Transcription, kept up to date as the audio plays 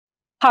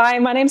Hi,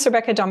 my name's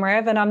Rebecca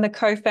Domorev and I'm the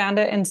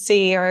co-founder and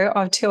CEO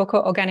of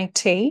Tielka Organic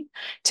Tea.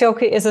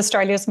 Tielka is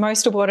Australia's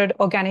most awarded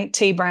organic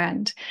tea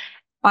brand.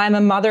 I'm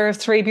a mother of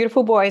three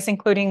beautiful boys,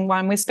 including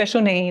one with special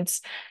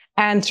needs.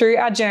 And through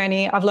our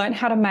journey, I've learned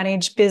how to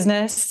manage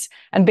business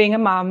and being a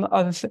mum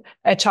of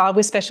a child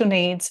with special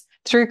needs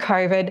through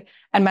COVID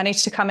and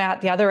managed to come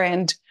out the other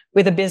end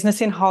with a business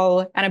in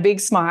whole and a big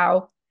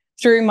smile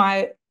through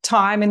my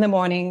time in the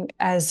morning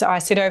as I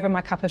sit over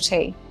my cup of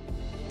tea.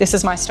 This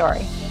is my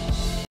story.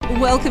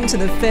 Welcome to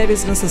the Fair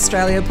Business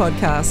Australia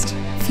podcast.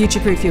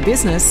 Future-proof your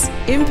business,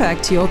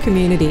 impact your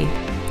community.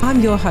 I'm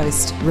your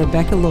host,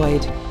 Rebecca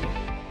Lloyd.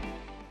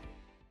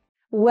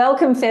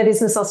 Welcome, Fair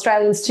Business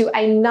Australians, to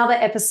another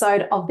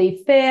episode of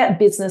the Fair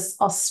Business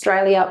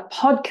Australia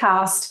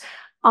podcast.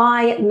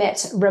 I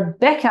met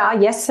Rebecca,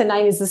 yes, her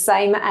name is the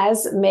same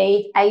as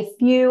me, a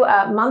few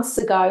months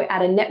ago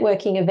at a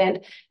networking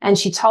event, and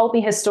she told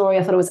me her story.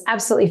 I thought it was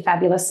absolutely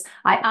fabulous.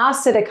 I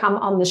asked her to come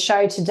on the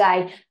show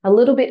today. A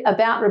little bit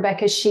about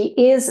Rebecca. She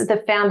is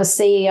the founder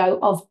CEO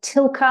of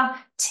Tielka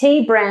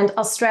Tea brand,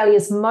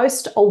 Australia's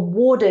most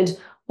awarded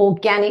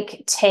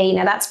organic tea.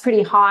 Now that's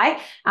pretty high.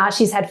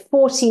 She's had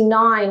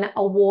 49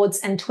 awards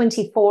and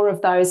 24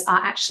 of those are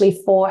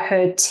actually for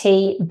her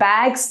tea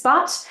bags,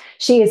 but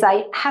she is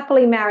a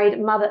happily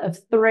married mother of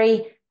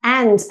three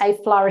and a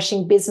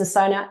flourishing business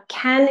owner.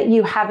 Can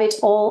you have it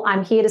all?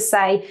 I'm here to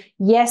say,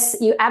 yes,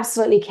 you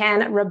absolutely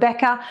can.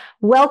 Rebecca,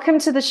 welcome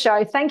to the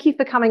show. Thank you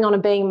for coming on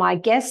and being my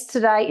guest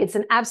today. It's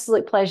an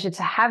absolute pleasure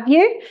to have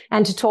you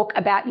and to talk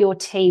about your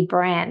tea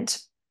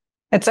brand.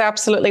 It's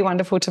absolutely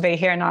wonderful to be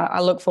here and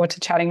I look forward to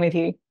chatting with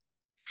you.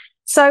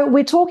 So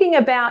we're talking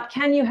about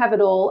can you have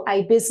it all,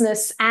 a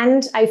business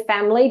and a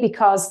family,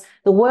 because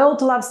the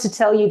world loves to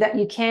tell you that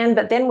you can,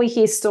 but then we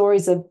hear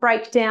stories of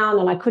breakdown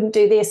and I couldn't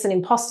do this and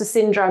imposter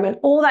syndrome and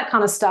all that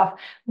kind of stuff,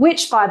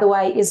 which, by the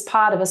way, is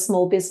part of a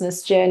small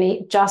business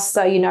journey, just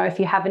so you know if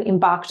you haven't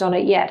embarked on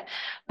it yet.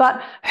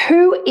 But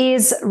who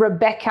is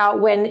Rebecca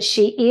when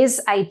she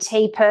is a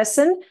tea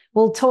person?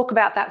 We'll talk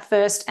about that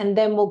first, and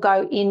then we'll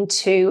go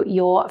into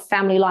your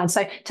family line.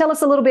 So tell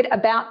us a little bit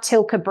about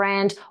Tielka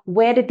brand.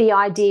 Where did the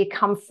idea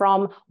come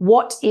from?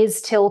 What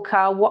is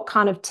Tielka? What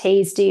kind of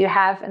teas do you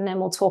have? And then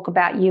we'll talk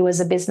about you as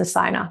a business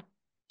owner.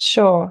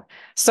 Sure.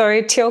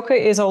 So Tielka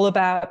is all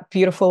about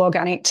beautiful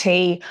organic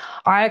tea.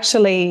 I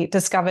actually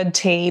discovered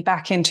tea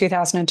back in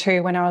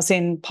 2002 when I was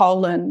in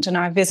Poland, and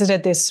I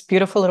visited this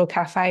beautiful little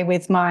cafe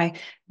with my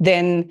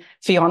then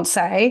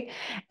fiance,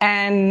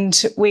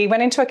 and we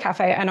went into a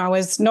cafe and I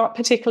was not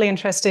particularly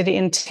interested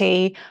in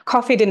tea.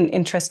 Coffee didn't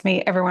interest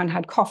me. Everyone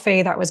had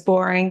coffee. That was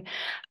boring.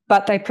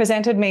 But they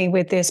presented me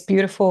with this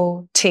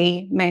beautiful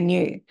tea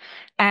menu.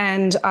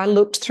 And I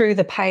looked through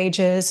the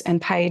pages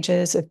and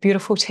pages of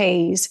beautiful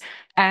teas.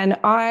 And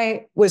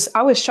I was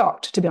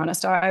shocked, to be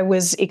honest. I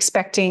was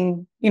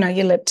expecting,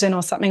 your Lipton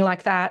or something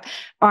like that.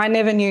 I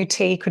never knew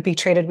tea could be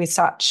treated with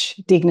such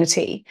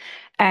dignity.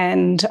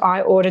 And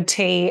I ordered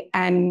tea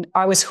and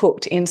I was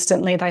hooked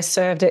instantly. They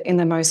served it in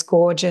the most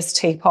gorgeous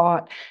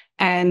teapot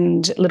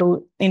and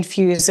little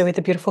infuser with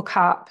a beautiful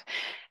cup.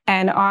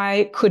 And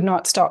I could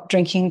not stop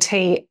drinking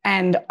tea.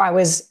 And I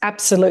was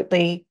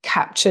absolutely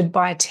captured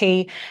by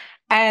tea.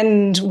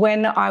 And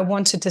when I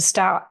wanted to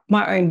start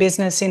my own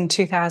business in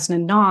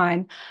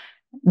 2009,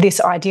 this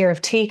idea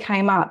of tea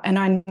came up, and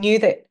I knew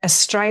that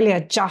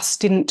Australia just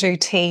didn't do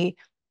tea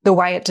the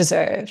way it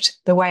deserved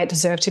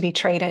to be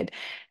treated.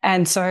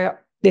 And so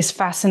this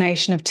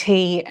fascination of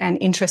tea and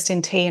interest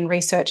in tea and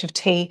research of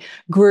tea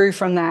grew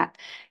from that.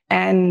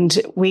 And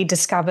we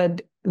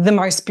discovered the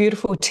most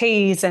beautiful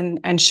teas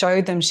and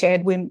showed them,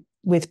 shared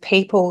with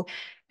people.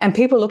 And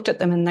people looked at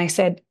them and they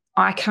said,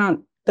 I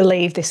can't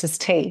believe this is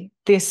tea.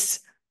 This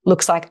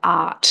looks like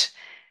art.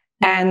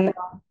 And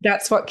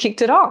that's what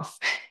kicked it off.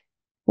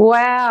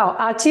 Wow,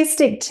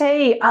 artistic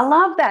tea. I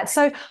love that.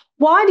 So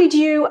why did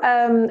you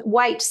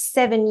wait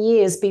 7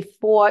 years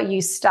before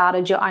you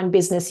started your own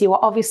business? You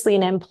were obviously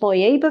an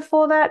employee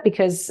before that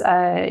because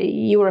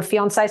you were a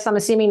fiance, so I'm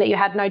assuming that you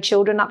had no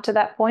children up to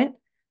that point?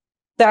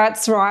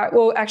 That's right.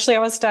 Well, actually, I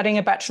was studying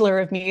a Bachelor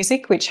of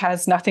Music, which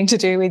has nothing to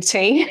do with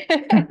tea.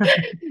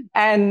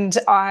 And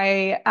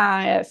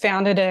I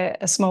founded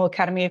a small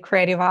Academy of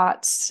Creative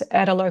Arts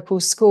at a local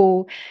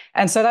school.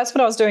 And so that's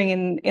what I was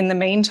doing in the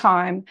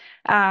meantime.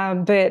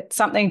 But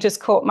something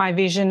just caught my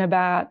vision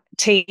about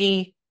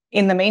tea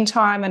in the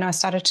meantime, and I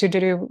started to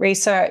do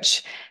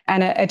research,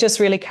 and it just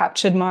really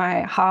captured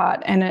my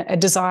heart and a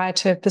desire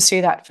to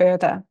pursue that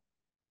further.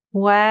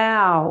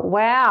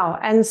 Wow.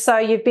 And so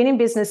you've been in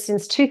business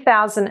since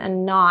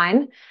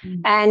 2009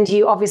 and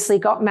you obviously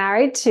got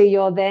married to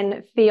your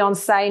then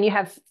fiance and you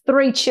have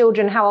three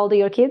children. How old are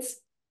your kids?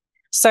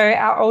 So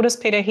our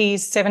oldest, Peter,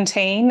 he's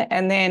 17,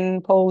 and then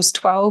Paul's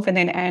 12, and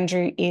then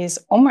Andrew is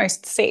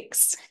almost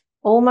 6.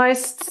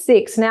 Almost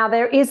 6. Now,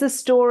 there is a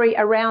story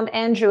around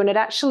Andrew, and it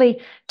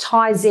actually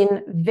ties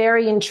in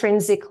very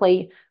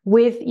intrinsically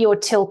with your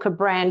Tielka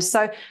brand.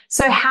 So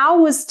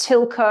how was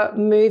Tielka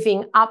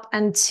moving up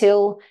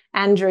until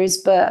Andrew's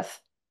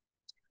birth?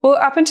 Well,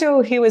 up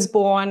until he was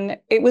born,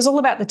 it was all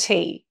about the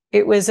tea.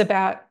 It was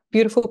about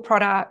beautiful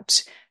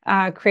product,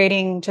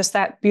 creating just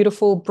that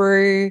beautiful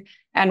brew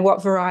and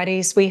what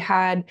varieties we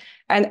had.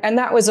 And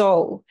that was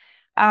all.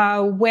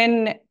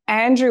 When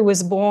Andrew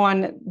was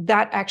born,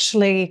 that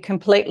actually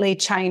completely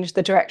changed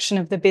the direction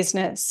of the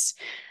business.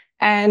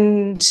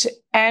 And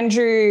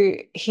Andrew,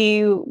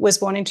 he was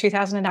born in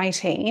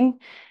 2018.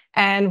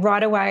 And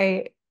right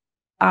away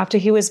after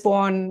he was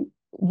born,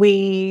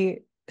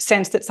 we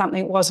sensed that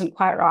something wasn't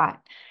quite right.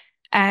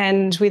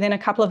 And within a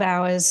couple of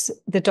hours,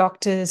 the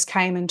doctors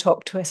came and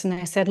talked to us and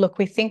they said, look,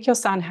 we think your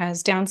son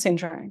has Down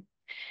syndrome.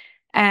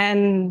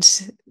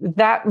 And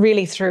that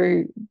really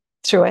threw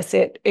us.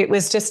 It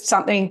was just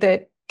something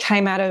that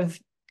came out of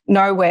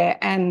nowhere.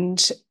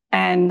 And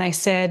they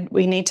said,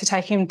 we need to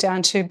take him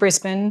down to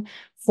Brisbane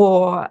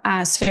for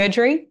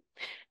surgery.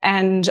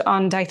 And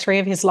on day 3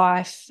 of his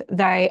life,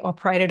 they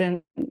operated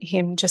on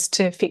him just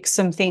to fix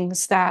some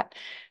things that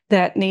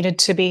needed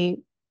to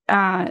be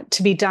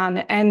done.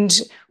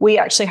 And we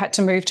actually had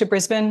to move to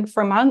Brisbane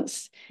for a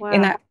month. Wow.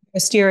 In that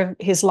first year of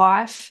his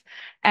life.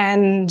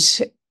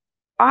 And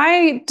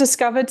I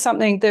discovered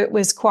something that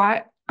was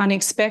quite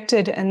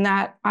unexpected, and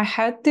that I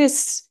had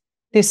this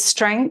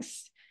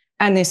strength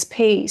and this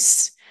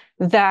peace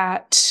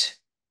that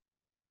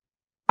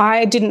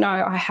I didn't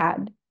know I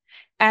had.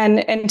 And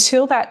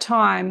until that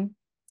time,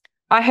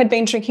 I had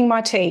been drinking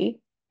my tea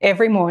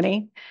every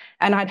morning,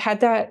 and I'd had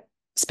that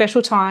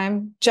special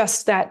time,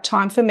 just that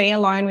time for me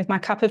alone with my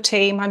cup of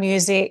tea, my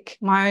music,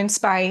 my own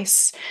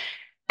space.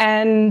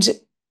 And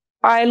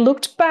I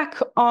looked back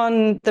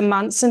on the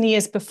months and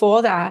years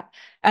before that,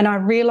 and I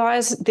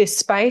realized this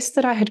space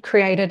that I had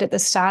created at the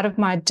start of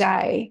my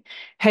day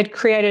had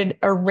created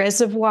a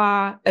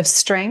reservoir of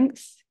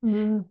strength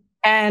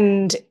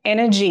and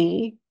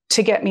energy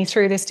to get me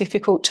through this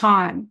difficult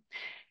time.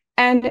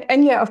 And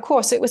yeah, of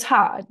course, it was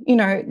hard. You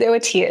know, there were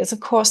tears.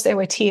 Of course, there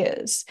were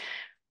tears.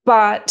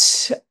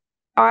 But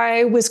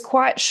I was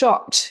quite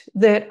shocked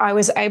that I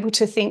was able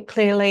to think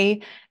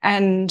clearly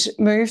and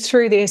move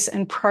through this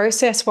and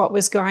process what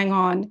was going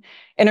on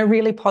in a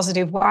really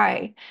positive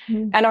way.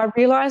 And I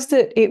realized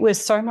that it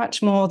was so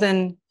much more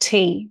than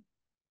tea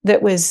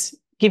that was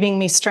giving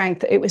me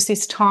strength. It was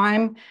this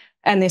time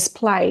and this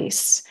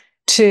place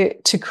to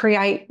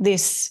create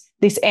this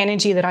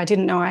energy that I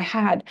didn't know I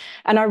had.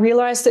 And I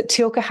realized that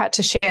Tielka had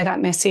to share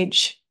that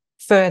message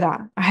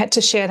further. I had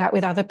to share that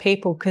with other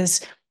people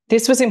because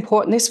this was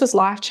important. This was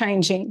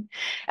life-changing.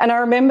 And I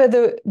remember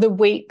the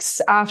weeks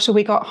after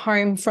we got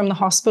home from the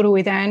hospital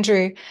with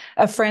Andrew,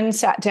 a friend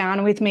sat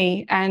down with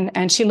me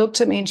and she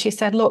looked at me and she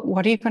said, look,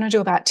 what are you going to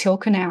do about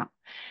Tielka now?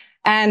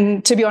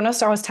 And to be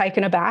honest, I was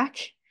taken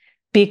aback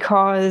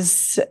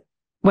because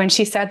when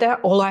she said that,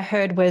 all I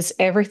heard was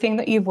everything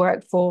that you've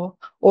worked for,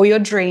 all your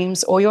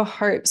dreams, all your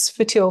hopes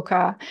for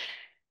Tielka,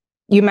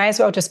 you may as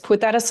well just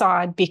put that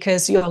aside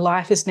because your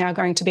life is now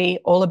going to be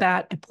all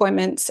about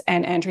appointments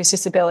and Andrew's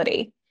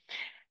disability.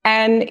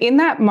 And in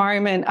that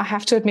moment, I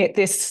have to admit,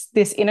 this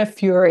inner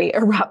fury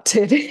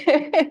erupted.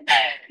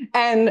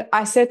 And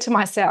I said to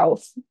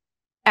myself,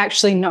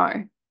 actually,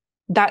 no,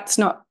 that's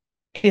not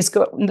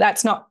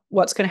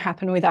what's going to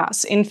happen with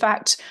us. In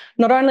fact,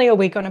 not only are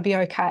we going to be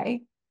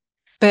okay,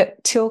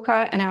 but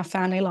Tielka and our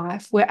family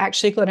life, we're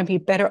actually going to be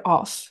better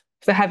off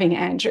for having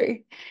Andrew.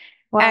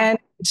 Wow. And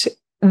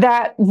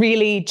that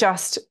really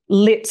just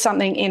lit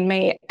something in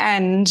me.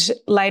 And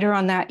later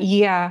on that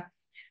year,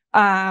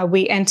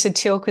 we entered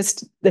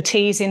the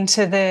Teas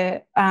into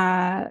the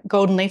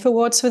Golden Leaf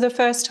Awards for the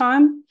first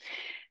time.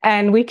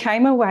 And we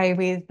came away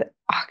with,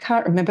 I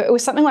can't remember, it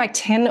was something like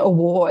 10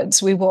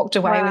 awards we walked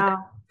away with the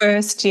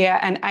first year,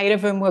 and 8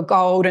 of them were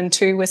gold and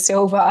 2 were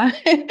silver.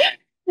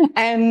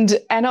 And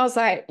I was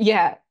like,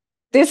 yeah,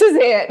 this is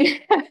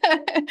it.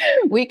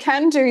 We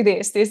can do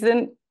this. This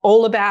isn't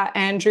all about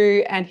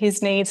Andrew and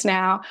his needs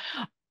now.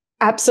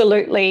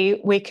 Absolutely,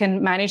 we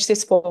can manage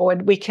this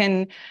forward. We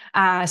can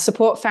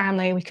support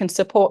family, we can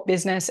support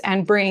business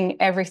and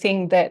bring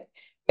everything that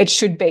it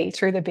should be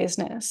through the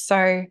business.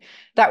 So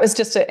that was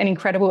just an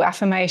incredible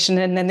affirmation.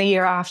 And then the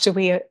year after,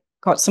 we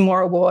got some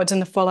more awards,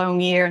 and the following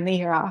year and the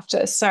year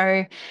after.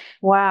 So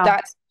wow,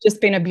 that's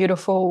just been a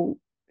beautiful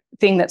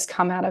thing that's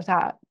come out of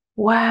that.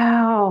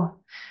 Wow.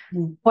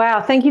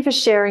 Wow. Thank you for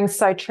sharing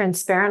so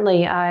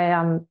transparently.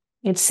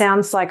 It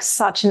sounds like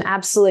such an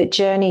absolute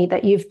journey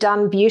that you've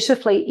done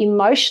beautifully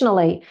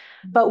emotionally.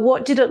 But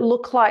what did it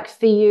look like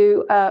for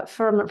you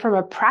from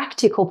a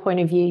practical point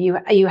of view?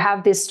 You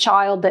have this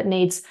child that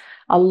needs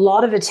a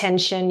lot of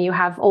attention. You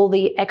have all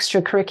the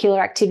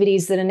extracurricular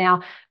activities that are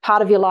now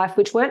part of your life,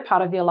 which weren't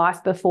part of your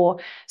life before.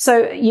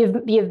 So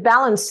you've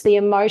balanced the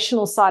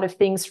emotional side of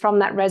things from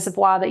that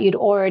reservoir that you'd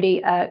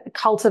already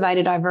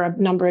cultivated over a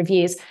number of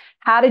years.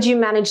 How did you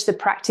manage the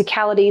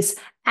practicalities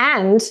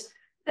and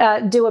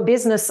do a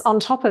business on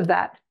top of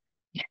that?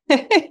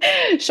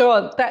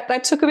 Sure.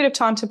 That took a bit of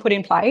time to put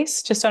in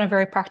place, just on a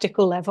very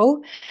practical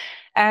level.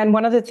 And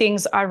one of the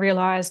things I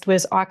realized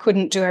was I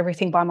couldn't do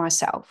everything by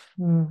myself.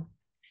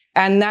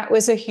 And that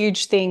was a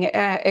huge thing.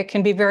 It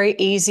can be very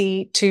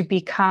easy to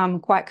become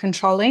quite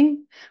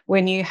controlling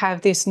when you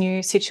have this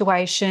new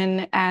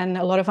situation and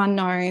a lot of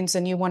unknowns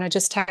and you want to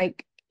just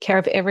take care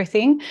of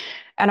everything.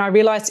 And I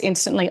realized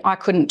instantly I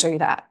couldn't do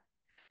that.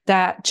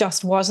 That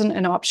just wasn't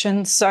an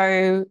option.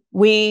 So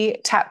we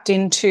tapped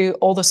into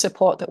all the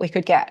support that we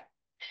could get.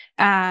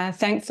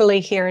 Thankfully,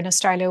 here in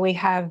Australia, we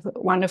have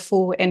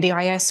wonderful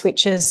NDIS,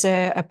 which is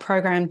a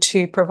program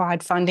to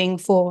provide funding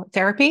for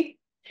therapy.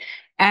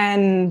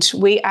 And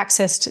we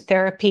accessed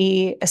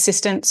therapy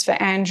assistance for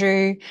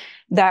Andrew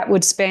that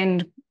would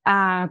spend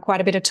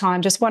quite a bit of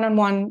time just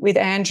one-on-one with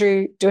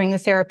Andrew doing the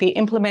therapy,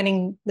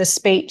 implementing the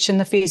speech and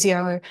the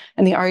physio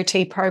and the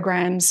OT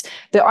programs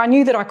that I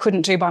knew that I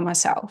couldn't do by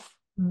myself.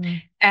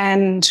 Mm.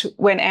 And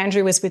when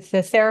Andrew was with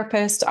the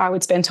therapist, I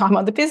would spend time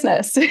on the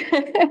business.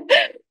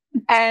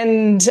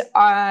 And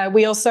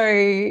we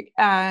also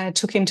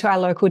took him to our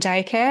local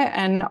daycare,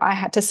 and I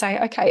had to say,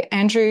 okay,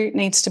 Andrew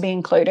needs to be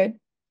included.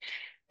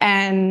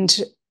 And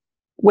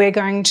we're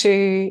going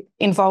to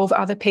involve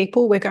other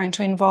people. We're going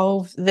to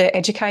involve the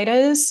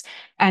educators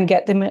and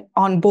get them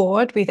on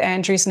board with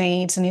Andrew's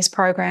needs and his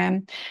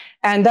program.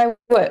 And they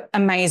were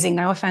amazing.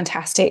 They were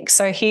fantastic.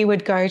 So he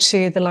would go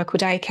to the local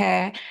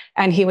daycare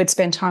and he would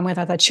spend time with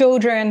other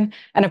children.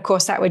 And of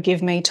course, that would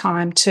give me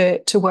time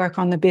to work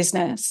on the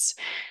business.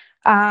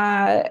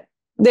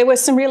 There were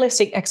some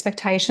realistic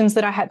expectations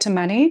that I had to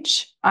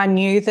manage. I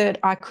knew that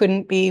I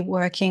couldn't be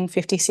working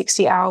 50,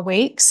 60-hour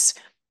weeks.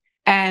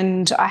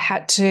 And I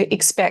had to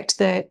expect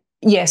that,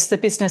 yes, the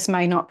business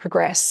may not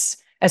progress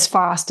as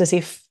fast as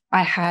if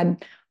I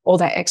had all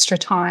that extra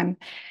time.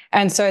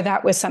 And so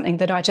that was something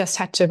that I just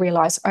had to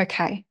realise,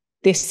 okay,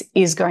 this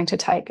is going to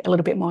take a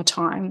little bit more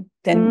time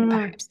than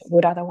perhaps it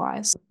would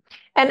otherwise.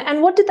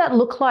 And what did that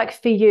look like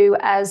for you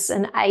as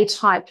an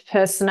A-type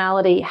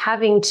personality,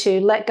 having to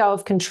let go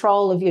of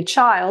control of your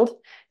child?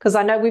 Because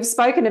I know we've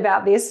spoken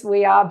about this.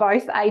 We are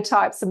both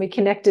A-types and we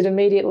connected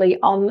immediately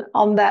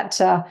on that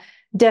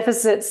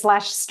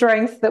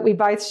deficit/strength that we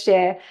both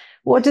share.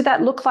 What did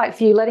that look like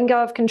for you, letting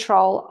go of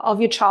control of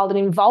your child and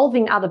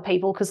involving other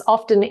people? Because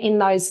often in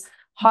those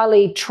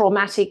highly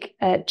traumatic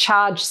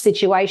charged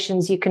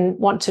situations, you can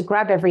want to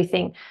grab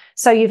everything.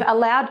 So you've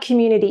allowed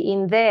community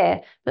in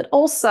there, but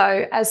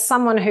also as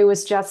someone who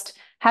was just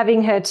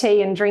having her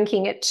tea and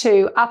drinking it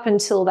too up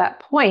until that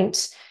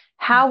point,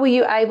 how were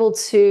you able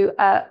to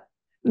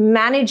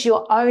manage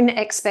your own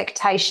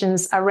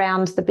expectations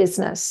around the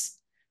business?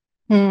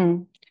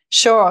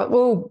 Sure.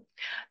 Well,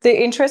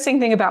 the interesting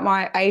thing about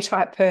my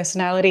A-type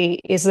personality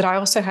is that I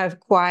also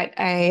have quite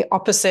an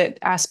opposite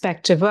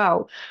aspect as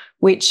well,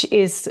 which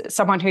is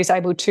someone who's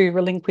able to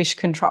relinquish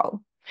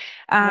control.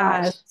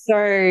 Right.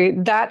 So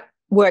that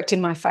worked in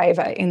my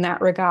favour in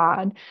that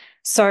regard.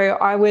 So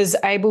I was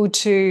able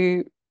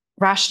to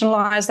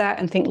rationalise that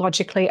and think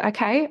logically,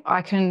 okay,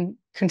 I can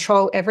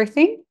control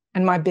everything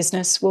and my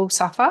business will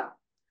suffer,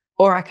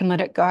 or I can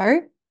let it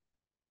go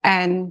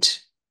and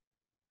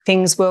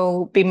things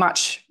will be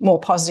much more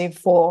positive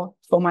for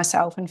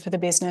myself and for the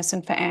business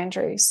and for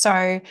Andrew.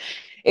 So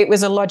it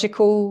was a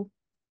logical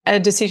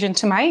decision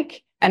to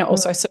make, and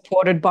also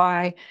supported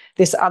by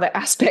this other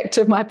aspect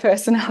of my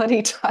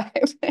personality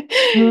type.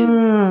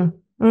 And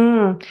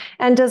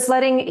does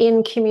letting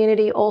in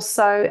community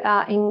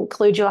also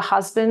include your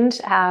husband?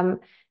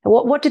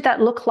 What did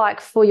that look like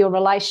for your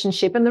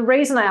relationship? And the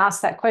reason I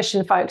ask that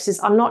question, folks, is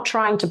I'm not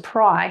trying to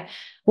pry.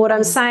 What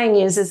I'm saying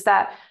is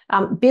that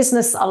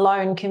business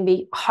alone can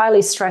be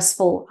highly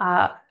stressful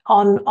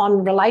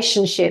on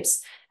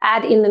relationships.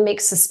 Add in the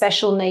mix a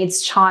special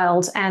needs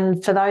child.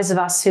 And for those of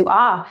us who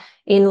are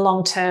in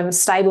long-term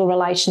stable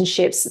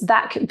relationships,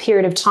 that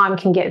period of time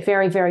can get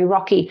very, very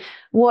rocky.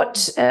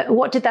 What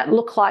did that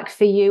look like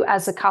for you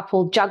as a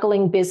couple,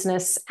 juggling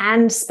business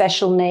and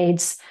special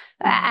needs?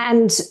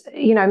 And,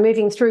 you know,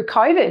 moving through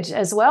COVID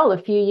as well, a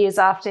few years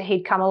after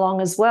he'd come along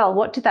as well.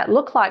 What did that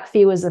look like for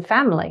you as a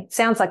family?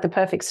 Sounds like the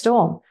perfect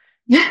storm.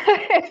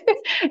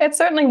 It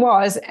certainly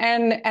was,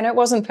 and it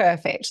wasn't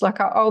perfect.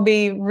 Like, I'll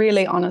be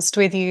really honest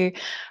with you.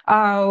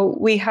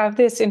 We have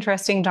this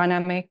interesting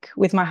dynamic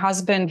with my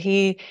husband.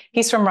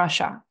 He's from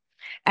Russia,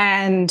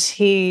 and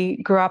he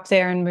grew up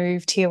there and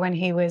moved here when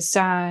he was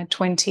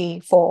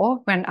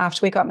 24,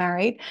 after we got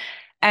married.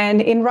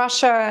 And in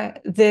Russia,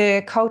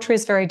 the culture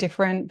is very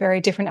different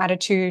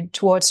attitude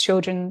towards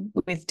children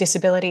with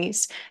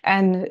disabilities,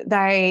 and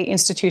they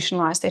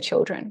institutionalize their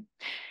children.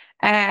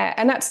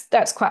 And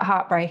that's quite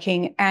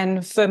heartbreaking.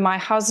 And for my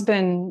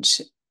husband,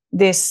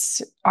 this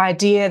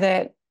idea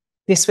that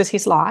this was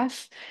his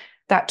life,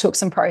 that took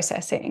some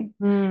processing.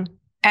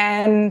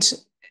 And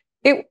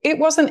it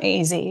wasn't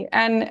easy.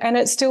 And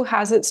it still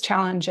has its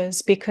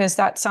challenges, because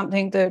that's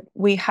something that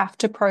we have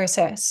to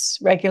process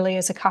regularly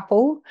as a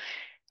couple.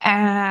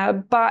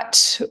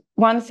 But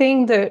one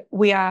thing that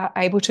we are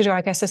able to do,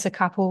 I guess, as a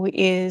couple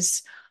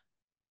is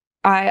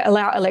I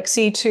allow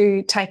Alexei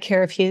to take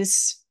care of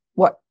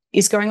what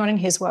is going on in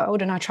his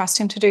world, and I trust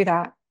him to do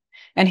that.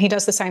 And he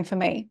does the same for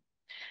me.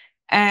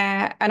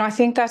 And I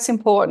think that's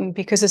important,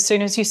 because as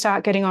soon as you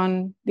start getting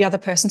on the other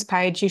person's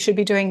page, you should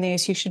be doing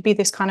this, you should be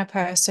this kind of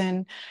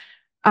person,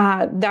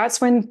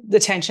 that's when the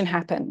tension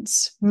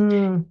happens.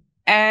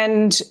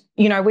 And,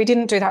 we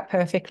didn't do that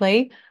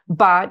perfectly,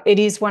 but it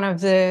is one of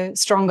the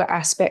stronger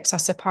aspects, I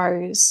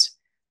suppose.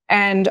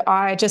 And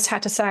I just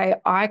had to say,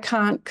 I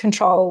can't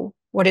control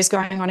what is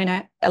going on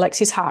in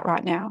Alexi's heart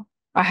right now.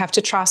 I have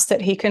to trust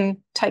that he can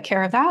take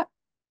care of that,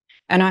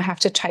 and I have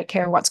to take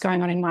care of what's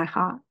going on in my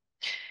heart.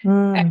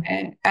 And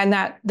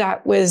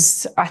that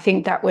was, I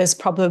think that was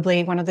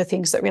probably one of the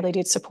things that really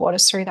did support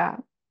us through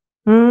that.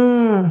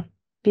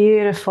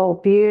 Beautiful,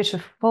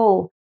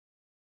 beautiful.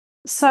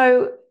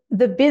 So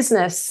the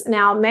business,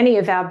 now many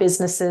of our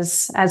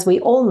businesses, as we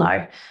all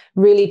know,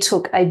 really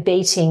took a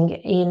beating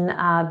in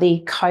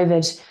the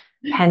COVID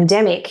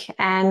pandemic.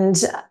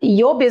 And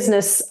your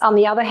business, on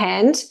the other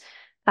hand,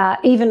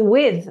 even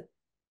with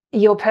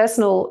your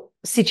personal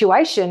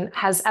situation,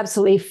 has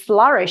absolutely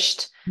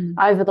flourished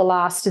over the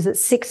last,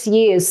 6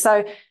 years?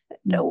 So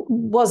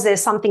was there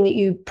something that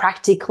you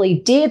practically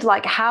did?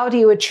 Like, how do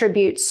you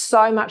attribute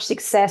so much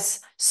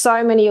success,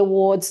 so many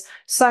awards,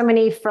 so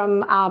many,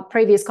 from our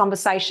previous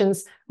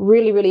conversations,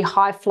 really, really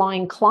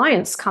high-flying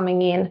clients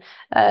coming in?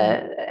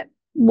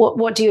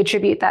 What do you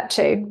attribute that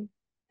to?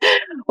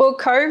 Well,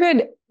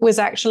 COVID was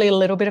actually a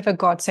little bit of a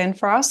godsend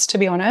for us, to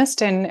be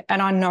honest. And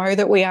I know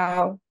that we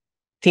are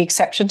the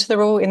exception to the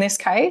rule in this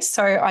case.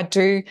 So I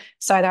do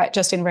say that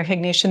just in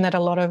recognition that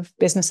a lot of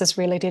businesses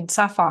really did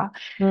suffer.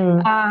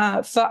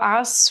 For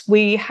us,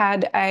 we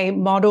had a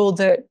model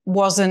that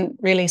wasn't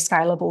really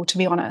scalable, to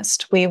be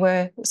honest. We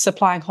were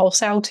supplying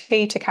wholesale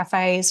tea to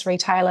cafes,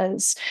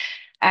 retailers,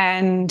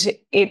 and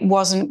it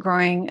wasn't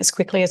growing as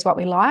quickly as what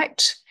we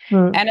liked.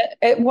 And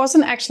it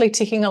wasn't actually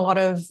ticking a lot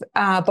of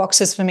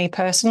boxes for me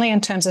personally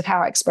in terms of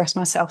how I express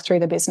myself through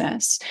the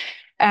business.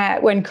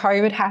 When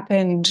COVID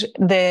happened,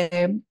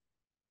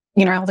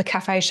 all the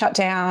cafes shut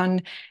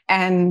down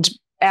and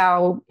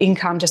our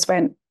income just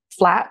went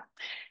flat.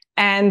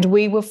 And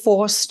we were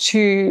forced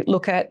to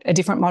look at a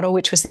different model,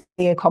 which was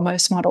the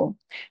e-commerce model.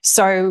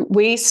 So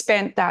we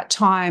spent that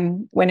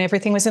time when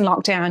everything was in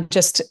lockdown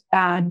just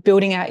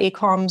building our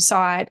e-com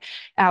site,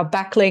 our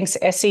backlinks,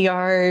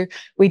 SEO.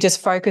 We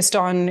just focused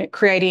on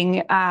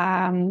creating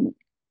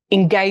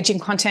engaging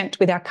content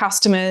with our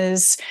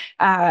customers,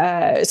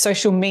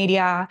 social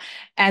media.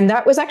 And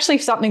that was actually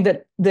something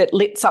that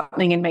lit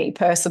something in me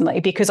personally,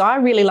 because I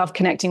really love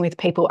connecting with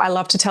people. I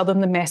love to tell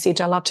them the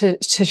message. I love to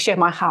share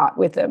my heart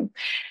with them.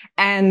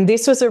 And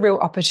this was a real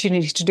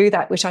opportunity to do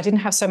that, which I didn't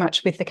have so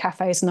much with the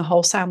cafes and the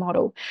wholesale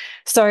model.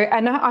 So,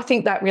 and I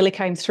think that really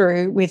came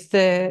through with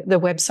the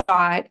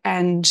website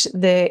and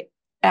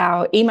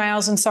our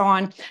emails and so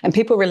on, and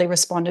people really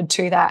responded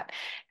to that.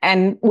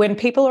 And when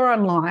people are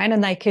online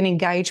and they can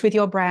engage with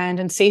your brand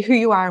and see who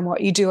you are and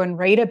what you do and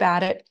read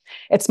about it,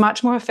 it's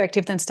much more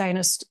effective than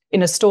staying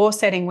in a store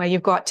setting where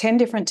you've got 10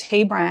 different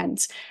tea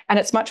brands, and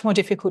it's much more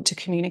difficult to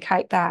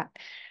communicate that.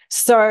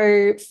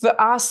 So for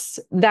us,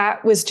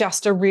 that was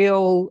just a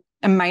real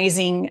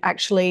amazing,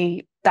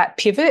 actually, that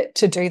pivot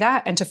to do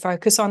that and to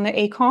focus on the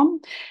e-com.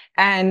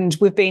 And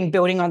we've been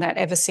building on that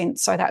ever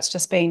since. So that's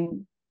just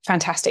been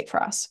fantastic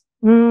for us.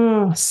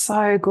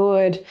 So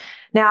good.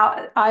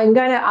 Now, I'm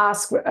going to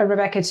ask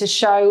Rebecca to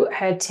show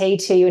her tea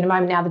to you in a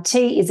moment. Now, the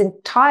tea is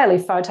entirely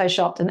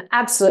photoshopped and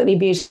absolutely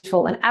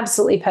beautiful and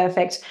absolutely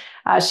perfect.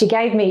 She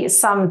gave me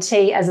some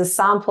tea as a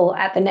sample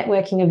at the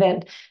networking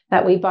event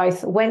that we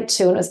both went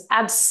to, and it was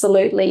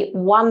absolutely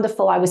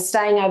wonderful. I was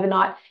staying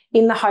overnight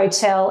in the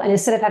hotel, and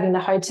instead of having the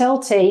hotel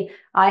tea,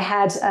 I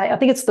had, I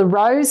think it's the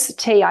rose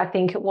tea, I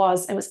think it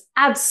was, and it was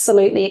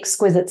absolutely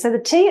exquisite. So the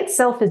tea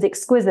itself is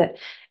exquisite,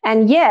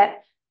 and yet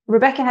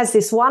Rebecca has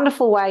this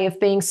wonderful way of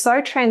being so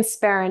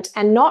transparent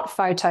and not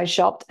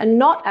photoshopped and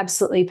not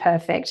absolutely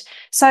perfect.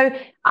 So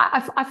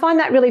I find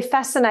that really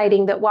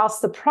fascinating, that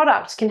whilst the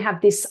product can have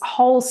this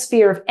whole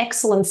sphere of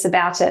excellence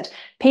about it,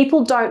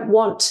 people don't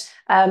want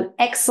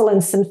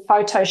excellence and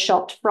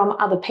photoshopped from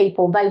other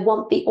people. They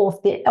want the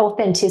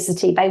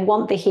authenticity. They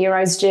want the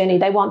hero's journey.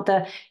 They want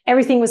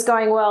everything was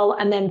going well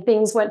and then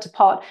things went to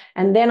pot,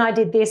 and then I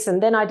did this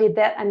and then I did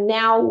that and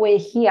now we're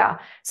here.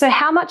 So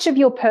how much of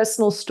your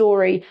personal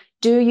story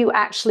do you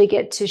actually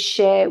get to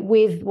share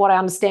with what I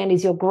understand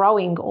is your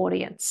growing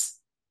audience?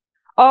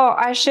 Oh,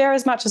 I share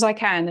as much as I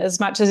can, as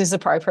much as is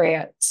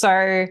appropriate.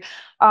 So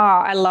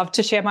I love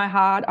to share my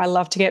heart. I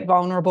love to get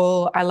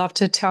vulnerable. I love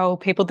to tell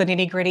people the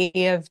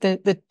nitty-gritty of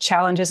the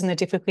challenges and the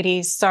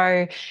difficulties.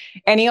 So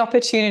any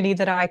opportunity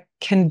that I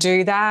can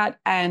do that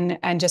and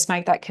just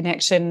make that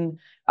connection,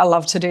 I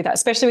love to do that,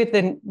 especially with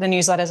the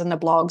newsletters and the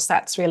blogs.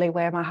 That's really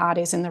where my heart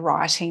is, in the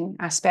writing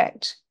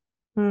aspect.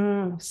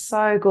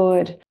 So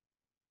good.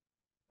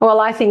 Well,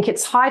 I think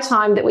it's high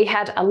time that we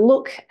had a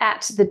look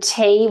at the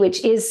tea,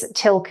 which is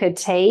Tielka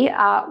Tea.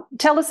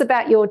 Tell us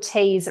about your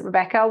teas,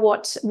 Rebecca.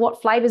 What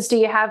flavours do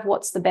you have?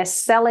 What's the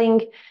best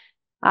selling?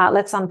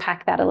 Let's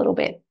unpack that a little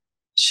bit.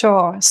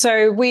 Sure.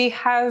 So we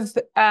have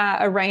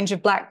a range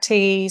of black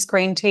teas,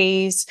 green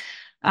teas,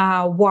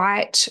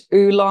 white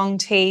oolong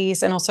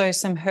teas, and also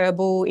some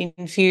herbal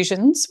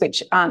infusions,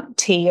 which aren't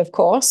tea, of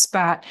course,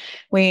 but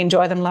we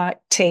enjoy them like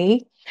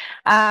tea.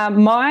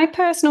 My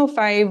personal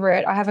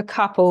favourite, I have a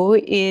couple,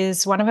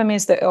 is one of them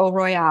is the Earl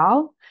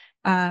Royale.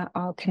 I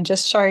can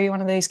just show you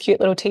one of these cute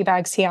little tea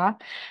bags here.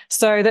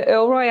 So the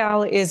Earl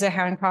Royale is a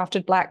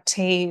handcrafted black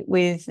tea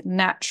with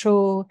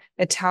natural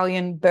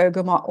Italian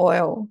bergamot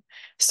oil.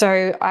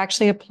 So I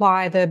actually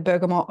apply the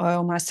bergamot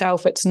oil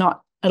myself. It's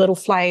not a little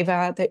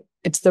flavour, that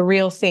it's the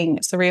real thing.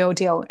 It's the real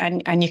deal.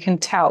 And you can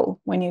tell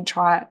when you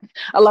try it.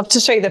 I love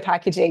to show you the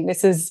packaging.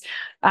 This is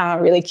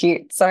really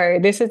cute. So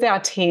this is our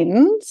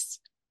tins,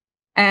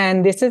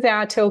 and this is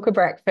our Tielka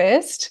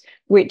breakfast,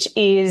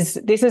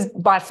 this is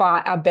by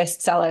far our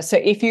best seller. So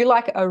if you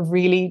like a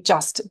really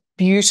just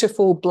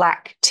beautiful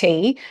black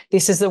tea,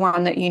 this is the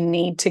one that you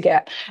need to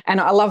get. And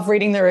I love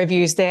reading the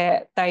reviews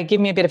there. They give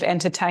me a bit of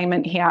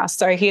entertainment here.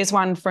 So here's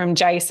one from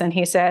Jason.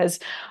 He says,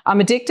 I'm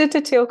addicted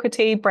to Tielka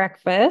tea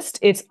breakfast.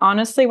 It's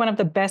honestly one of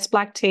the best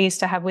black teas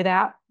to have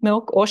without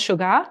milk or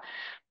sugar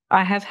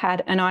I have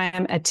had, and I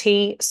am a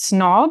tea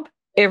snob.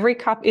 Every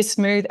cup is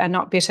smooth and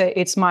not bitter.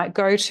 It's my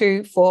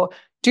go-to for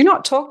do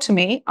not talk to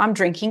me, I'm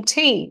drinking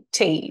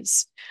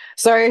teas.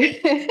 So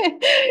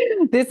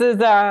this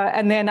is,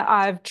 and then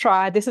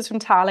this is from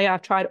Talia.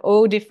 I've tried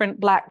all different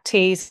black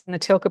teas, and the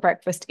Tielka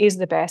breakfast is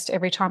the best.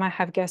 Every time I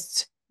have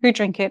guests who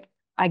drink it,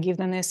 I give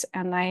them this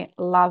and they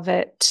love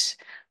it.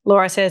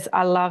 Laura says,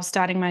 I love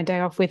starting my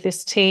day off with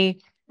this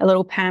tea. A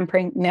little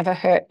pampering, never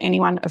hurt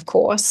anyone, of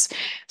course.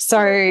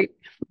 So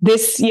the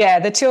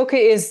Tielka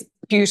is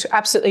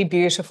absolutely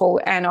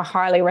beautiful, and I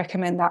highly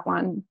recommend that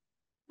one.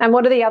 And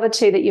what are the other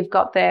two that you've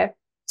got there?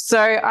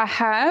 So I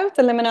have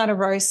the Limonada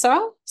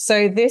Rosa.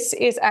 So this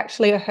is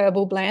actually a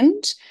herbal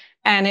blend,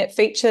 and it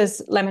features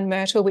lemon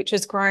myrtle, which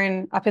is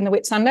grown up in the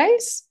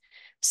Whitsundays.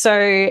 So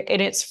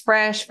it's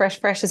fresh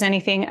as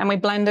anything. And we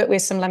blend it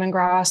with some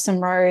lemongrass, some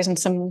rose, and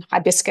some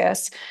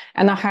hibiscus.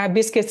 And the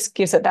hibiscus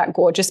gives it that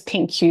gorgeous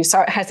pink hue.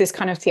 So it has this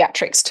kind of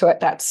theatrics to it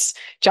that's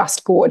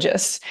just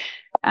gorgeous.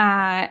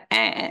 And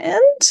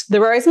the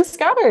Rosy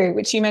Scattered,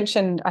 which you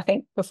mentioned, I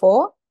think,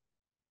 before.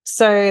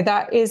 So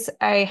that is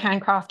a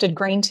handcrafted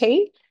green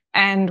tea,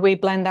 and we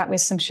blend that with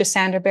some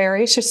Schisanda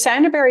berries.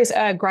 Schisanda berries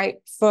are great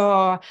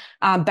for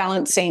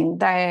balancing.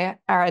 They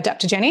are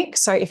adaptogenic.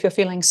 So if you're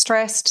feeling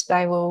stressed,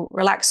 they will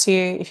relax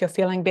you. If you're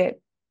feeling a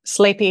bit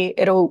sleepy,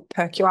 it'll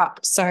perk you up.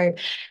 So,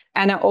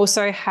 and it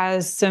also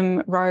has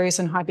some rose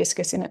and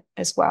hibiscus in it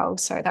as well.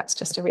 So that's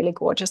just a really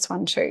gorgeous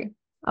one too.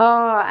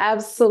 Oh,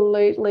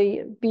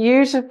 absolutely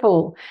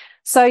beautiful.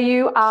 So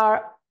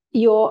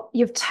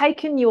you've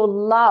taken your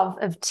love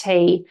of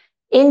tea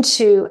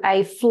into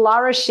a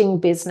flourishing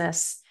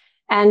business,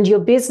 and your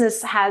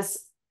business has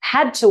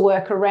had to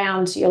work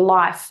around your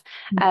life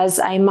as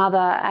a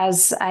mother,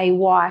 as a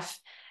wife,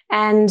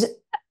 and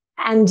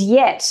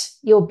yet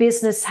your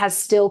business has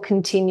still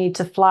continued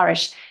to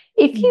flourish.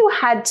 If you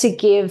had to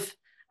give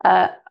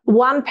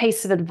one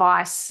piece of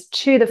advice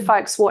to the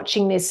folks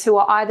watching this who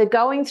are either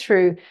going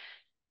through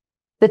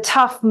the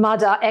tough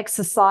mudder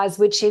exercise,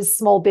 which is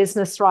small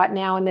business right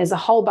now, and there's a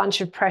whole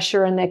bunch of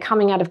pressure, and they're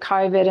coming out of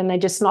COVID and they're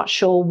just not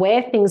sure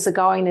where things are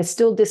going, they're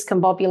still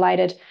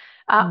discombobulated,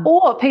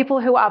 or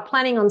people who are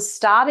planning on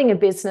starting a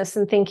business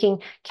and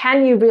thinking,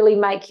 can you really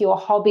make your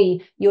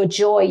hobby, your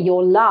joy,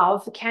 your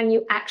love, can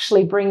you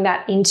actually bring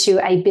that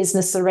into a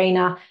business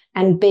arena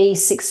and be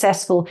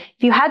successful?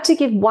 If you had to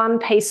give one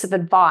piece of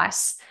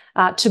advice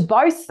to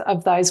both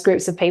of those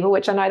groups of people,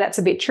 which I know that's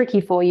a bit tricky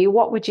for you,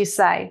 what would you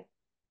say?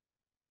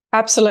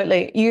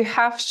 Absolutely. You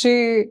have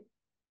to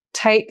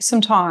take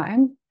some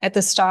time at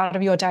the start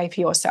of your day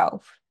for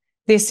yourself.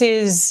 This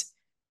is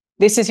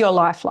your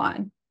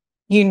lifeline.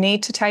 You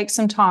need to take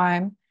some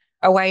time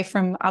away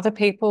from other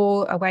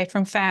people, away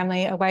from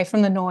family, away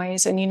from the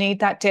noise, and you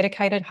need that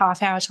dedicated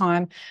half-hour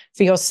time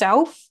for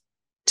yourself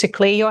to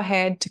clear your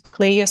head, to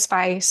clear your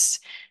space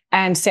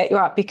and set you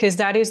up, because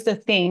that is the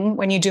thing.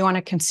 When you do on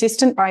a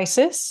consistent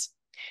basis,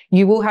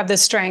 you will have the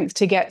strength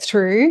to get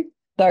through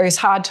those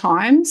hard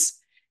times.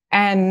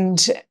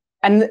 And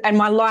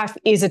my life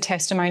is a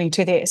testimony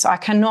to this. I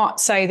cannot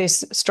say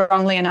this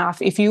strongly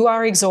enough. If you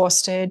are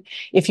exhausted,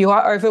 if you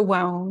are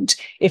overwhelmed,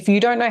 if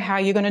you don't know how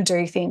you're going to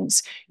do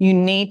things, you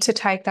need to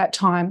take that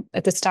time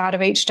at the start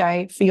of each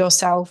day for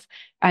yourself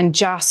and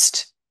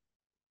just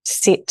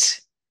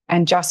sit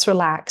and just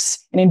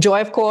relax and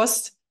enjoy, of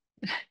course,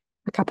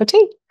 a cup of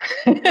tea.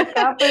 A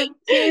cup of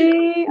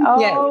tea.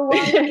 Oh,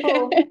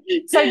 wonderful.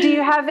 So do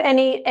you have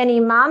any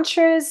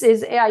mantras?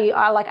 Are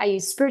you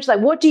spiritual?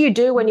 Like, what do you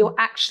do when you're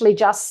actually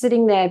just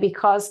sitting there?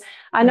 Because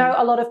I know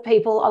a lot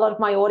of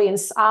my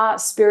audience are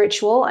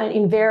spiritual and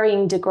in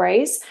varying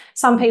degrees.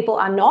 Some people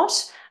are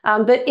not.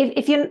 But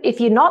if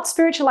you're not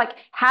spiritual, like,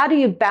 how do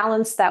you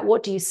balance that?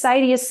 What do you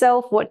say to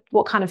yourself?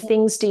 What kind of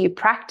things do you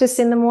practice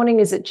in the morning?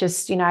 Is it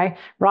just,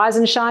 rise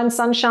and shine,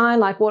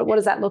 sunshine? Like, what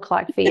does that look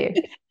like for you?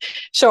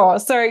 Sure.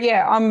 So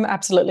yeah, I'm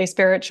absolutely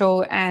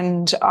spiritual,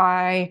 and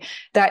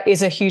that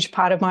is a huge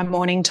part of my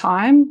morning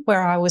time,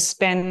 where I will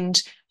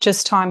spend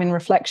just time in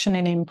reflection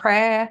and in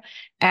prayer.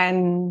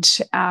 and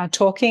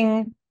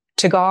talking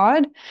to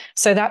God.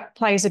 So that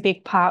plays a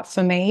big part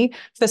for me.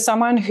 For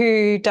someone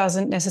who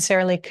doesn't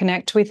necessarily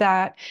connect with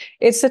that,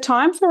 it's a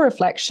time for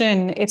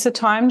reflection. It's a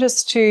time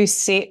just to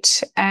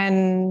sit,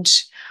 and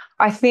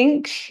I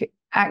think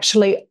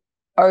actually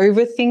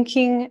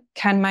overthinking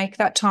can make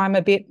that time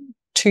a bit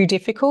too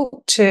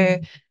difficult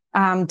to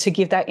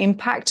give that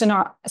impact. And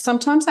I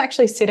sometimes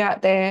actually sit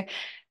out there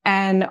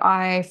and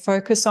I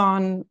focus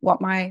on what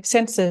my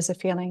senses are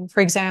feeling.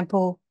 For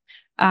example,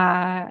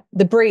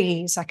 the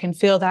breeze, I can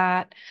feel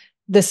that,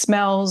 the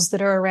smells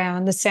that are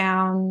around, the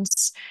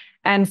sounds,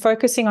 and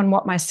focusing on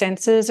what my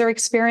senses are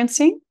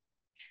experiencing.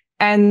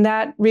 And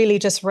that really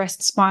just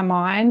rests my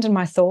mind and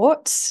my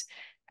thoughts.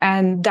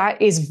 And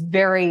that is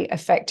very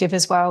effective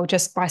as well,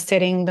 just by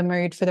setting the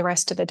mood for the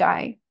rest of the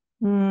day.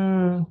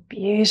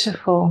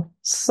 Beautiful.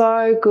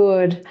 So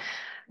good.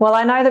 Well,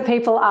 I know that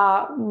people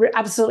are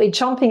absolutely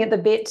chomping at the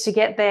bit to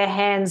get their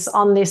hands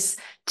on this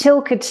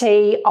Tielka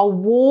Tea,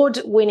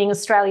 award-winning,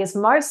 Australia's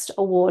most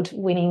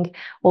award-winning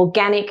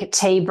organic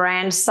tea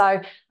brand.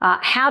 So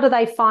how do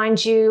they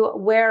find you?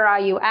 Where are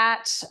you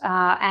at?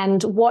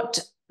 And what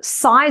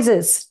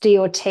sizes do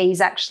your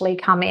teas actually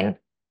come in?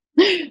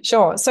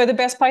 Sure. So the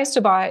best place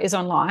to buy is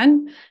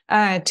online,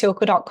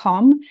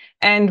 tielka.com.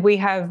 And we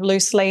have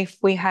loose leaf,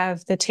 we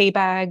have the tea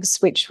bags,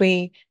 which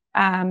we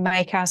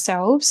make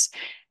ourselves.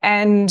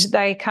 And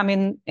they come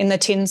in the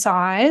tin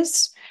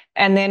size.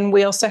 And then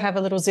we also have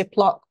a little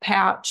Ziploc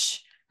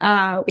pouch,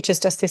 which is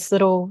just this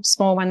little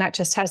small one that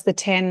just has the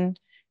 10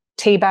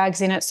 tea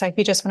bags in it. So if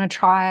you just want to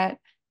try it,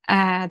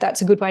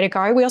 that's a good way to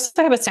go. We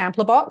also have a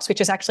sampler box,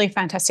 which is actually a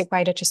fantastic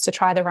way to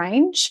try the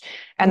range.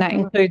 And that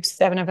includes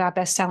 7 of our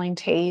best-selling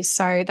teas.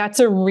 So that's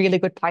a really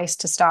good place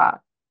to start.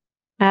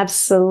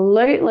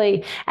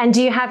 Absolutely. And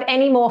do you have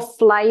any more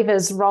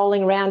flavours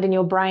rolling around in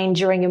your brain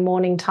during your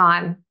morning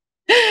time?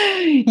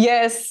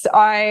 Yes,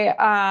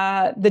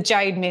 the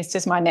Jade Mist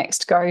is my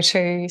next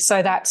go-to.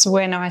 So that's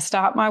when I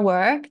start my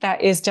work.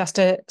 That is just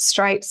a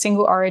straight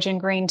single origin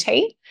green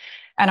tea.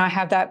 And I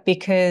have that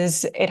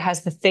because it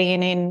has the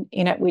theanine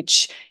in it,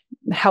 which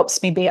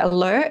helps me be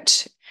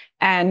alert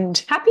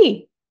and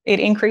happy. It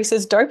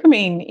increases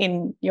dopamine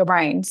in your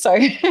brain. So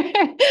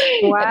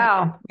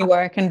wow,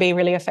 work can be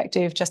really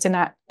effective just in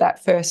that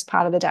first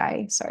part of the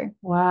day. So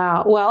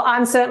wow. Well,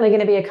 I'm certainly going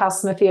to be a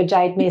customer for your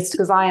Jade Mist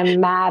because I am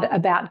mad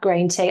about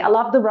green tea. I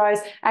love the rose.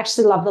 I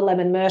actually love the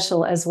lemon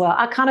myrtle as well.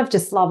 I kind of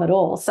just love it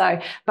all.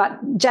 So, but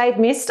Jade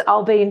Mist,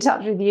 I'll be in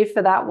touch with you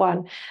for that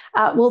one.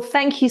 Well,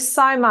 thank you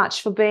so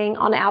much for being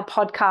on our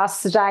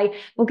podcast today.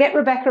 We'll get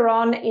Rebecca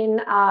on in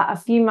a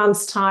few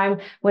months' time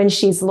when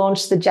she's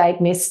launched the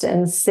Jade Mist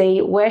and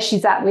see where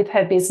she's at with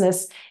her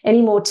business,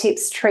 any more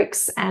tips,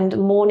 tricks, and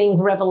morning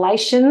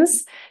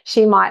revelations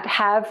she might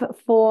have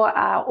for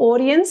our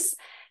audience.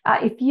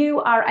 If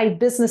you are a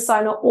business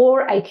owner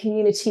or a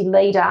community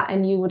leader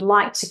and you would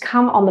like to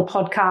come on the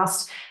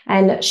podcast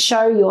and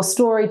show your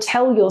story,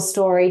 tell your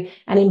story,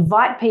 and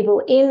invite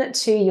people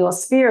into your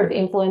sphere of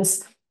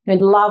influence,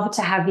 we'd love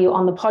to have you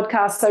on the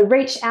podcast. So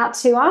reach out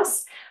to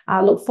us.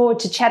 I look forward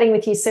to chatting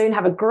with you soon.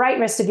 Have a great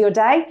rest of your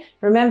day.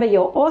 Remember,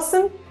 you're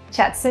awesome.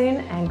 Chat soon,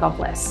 and God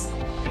bless.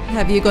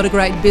 Have you got a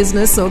great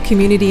business or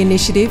community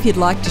initiative you'd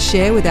like to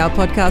share with our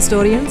podcast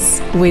audience?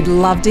 We'd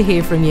love to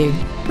hear from you.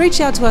 Reach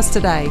out to us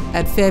today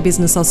at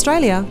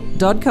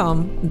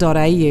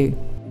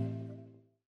fairbusinessaustralia.com.au.